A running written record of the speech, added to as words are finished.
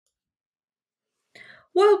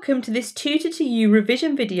Welcome to this Tutor to You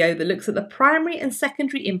revision video that looks at the primary and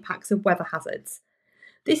secondary impacts of weather hazards.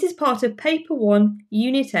 This is part of Paper 1,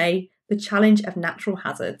 Unit A, the Challenge of Natural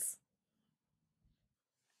Hazards.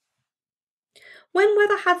 When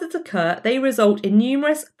weather hazards occur, they result in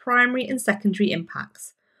numerous primary and secondary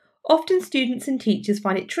impacts. Often students and teachers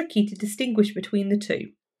find it tricky to distinguish between the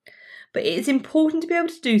two, but it is important to be able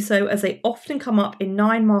to do so as they often come up in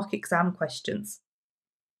 9-mark exam questions.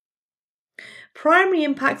 Primary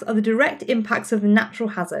impacts are the direct impacts of the natural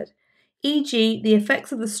hazard, e.g. the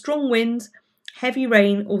effects of the strong winds, heavy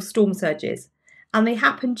rain or storm surges, and they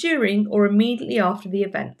happen during or immediately after the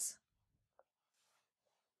event.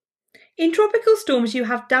 In tropical storms you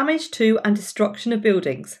have damage to and destruction of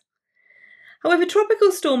buildings. However,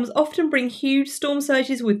 tropical storms often bring huge storm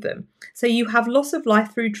surges with them, so you have loss of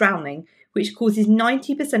life through drowning, which causes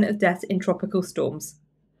 90% of deaths in tropical storms.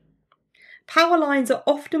 Power lines are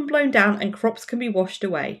often blown down and crops can be washed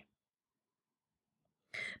away.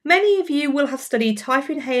 Many of you will have studied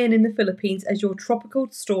Typhoon Haiyan in the Philippines as your tropical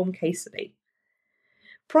storm case study.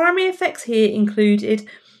 Primary effects here included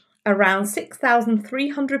around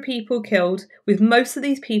 6,300 people killed, with most of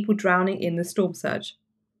these people drowning in the storm surge.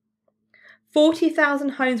 40,000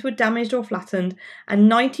 homes were damaged or flattened,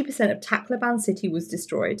 and 90% of Tacloban city was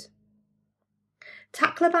destroyed.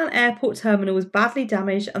 Tacloban Airport Terminal was badly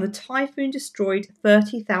damaged and the typhoon destroyed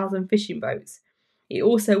 30,000 fishing boats. It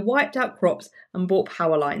also wiped out crops and brought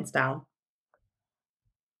power lines down.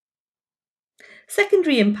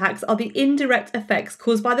 Secondary impacts are the indirect effects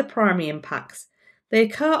caused by the primary impacts. They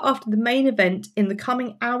occur after the main event in the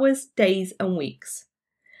coming hours, days and weeks.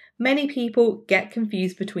 Many people get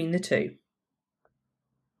confused between the two.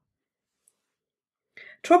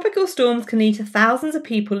 Tropical storms can lead to thousands of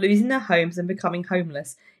people losing their homes and becoming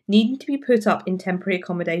homeless, needing to be put up in temporary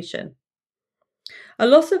accommodation. A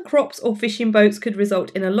loss of crops or fishing boats could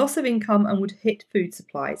result in a loss of income and would hit food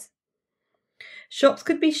supplies. Shops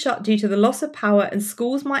could be shut due to the loss of power and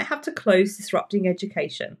schools might have to close, disrupting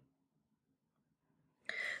education.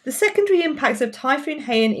 The secondary impacts of Typhoon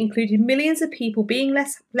Haiyan included millions of people being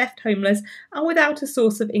left homeless and without a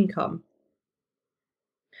source of income.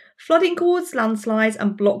 Flooding caused landslides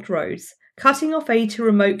and blocked roads, cutting off aid to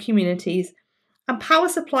remote communities, and power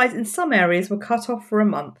supplies in some areas were cut off for a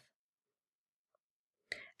month.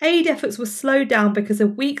 Aid efforts were slowed down because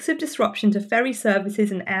of weeks of disruption to ferry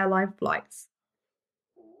services and airline flights.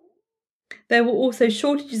 There were also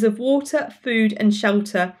shortages of water, food and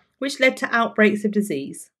shelter, which led to outbreaks of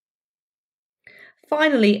disease.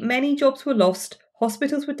 Finally, many jobs were lost,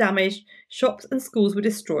 hospitals were damaged, shops and schools were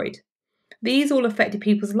destroyed. These all affected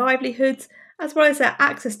people's livelihoods, as well as their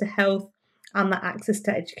access to health and their access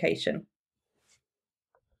to education.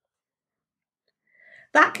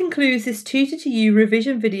 That concludes this Tutor to You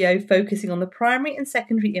revision video focusing on the primary and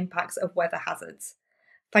secondary impacts of weather hazards.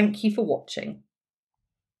 Thank you for watching.